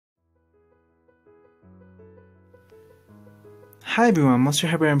Hi everyone, Master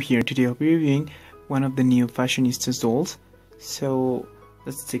High Bryam here. Today I'll be reviewing one of the new Fashionistas dolls. So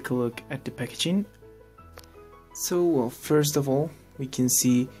let's take a look at the packaging. So well, first of all, we can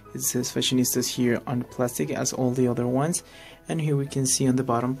see it says Fashionistas here on the plastic as all the other ones, and here we can see on the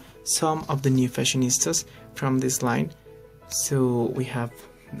bottom some of the new Fashionistas from this line. So we have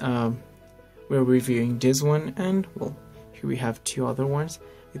we're reviewing this one, and well, here we have two other ones.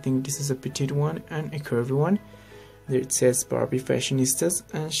 I think this is a petite one and a curvy one. There it says Barbie Fashionistas,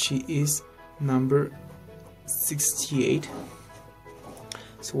 and she is number 68.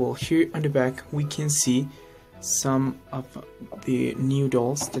 So well, here on the back we can see some of the new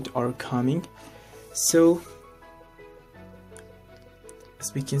dolls that are coming. So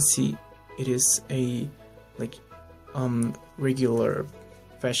as we can see, it is a regular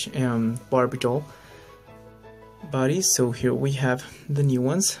fashion Barbie doll body. So here we have the new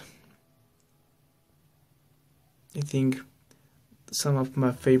ones. I think some of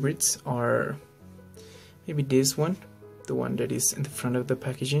my favorites are maybe this one, the one that is in the front of the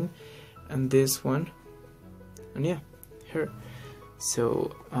packaging, and this one, and yeah, her.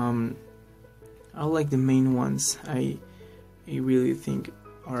 So I like the main ones. I really think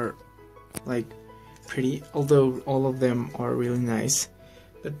are like pretty, although all of them are really nice,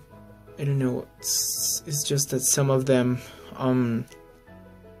 but I don't know, it's just that some of them are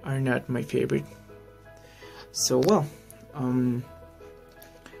not my favorite. So well,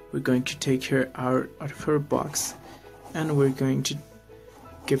 we're going to take her out of her box and we're going to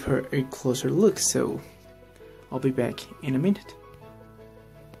give her a closer look. So I'll be back in a minute.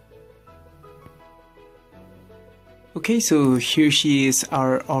 Okay, so here she is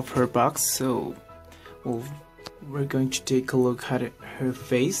out of her box. So well, we're going to take a look at her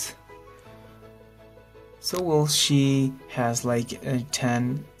face. So well, she has like a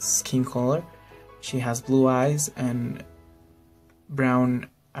tan skin color. She has blue eyes and brown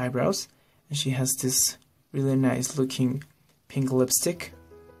eyebrows, and she has this really nice looking pink lipstick.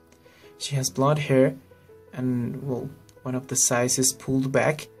 She has blonde hair, and well, one of the sides is pulled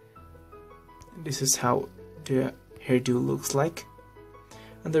back. This is how the hairdo looks like,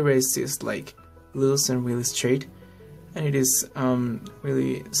 and the rest is like loose and really straight, and it is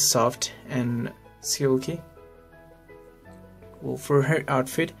really soft and silky. Well, for her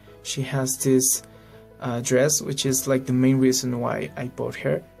outfit, she has this dress, which is like the main reason why I bought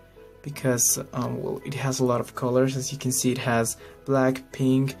her, because well, it has a lot of colors. As you can see, it has black,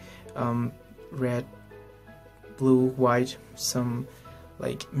 pink, red, blue, white, some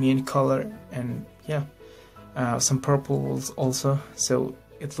like mint color, and yeah, some purples also. So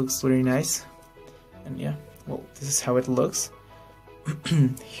it looks very nice, and yeah, well, this is how it looks.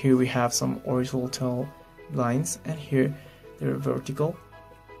 Here we have some horizontal lines, and here they're vertical.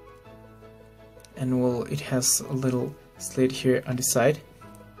 And well, it has a little slit here on the side,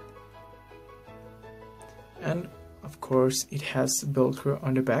 and of course it has Velcro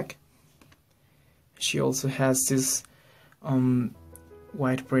on the back. She also has this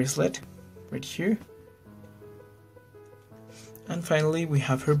white bracelet right here, and finally we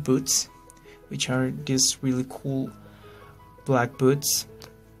have her boots, which are these really cool black boots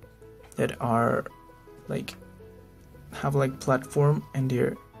that are like have like platform, and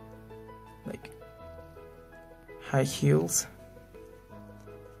they're like high heels.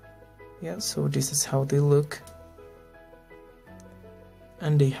 Yeah, so this is how they look,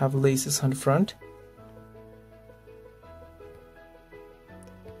 and they have laces on the front.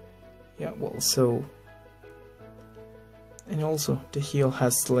 Yeah, well, so, and also the heel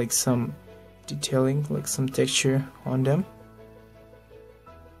has like some detailing, like some texture on them.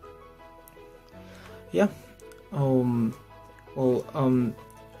 Yeah.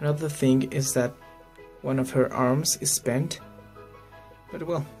 Another thing is that one of her arms is bent, but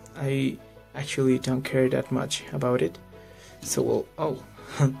well, I actually don't care that much about it. So well, oh,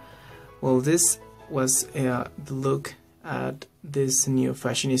 well, this was the look at this new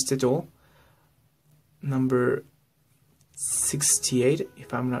Fashionista doll, number 68,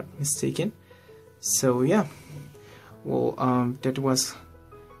 if I'm not mistaken. So yeah, well, that was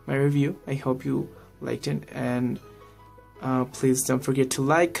my review. I hope you liked it, and please don't forget to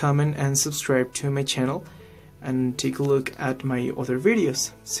like, comment, and subscribe to my channel, and take a look at my other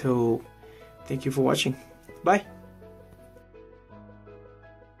videos. So thank you for watching. Bye.